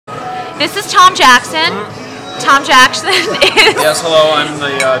This is Tom Jackson. Tom Jackson is... Yes, hello. I'm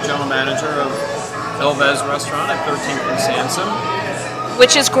the general manager of Elvez Restaurant at 13th and Sansom.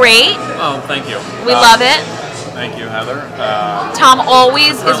 Which is great. Oh, thank you. We love it. Thank you, Heather. Tom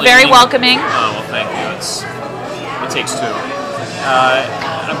always is very welcoming. Oh, well, thank you. It takes two.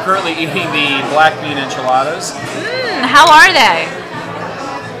 I'm currently eating the black bean enchiladas. How are they?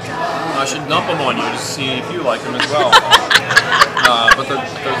 I should dump them on you to see if you like them as well. But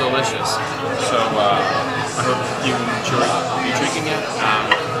they're delicious. So I hope you enjoy. Are you drinking yet?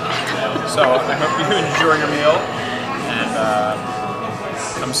 So I hope you enjoy your meal, and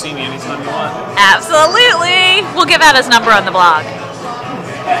come see me anytime you want. Absolutely. We'll give out his number on the blog.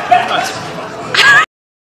 Nice.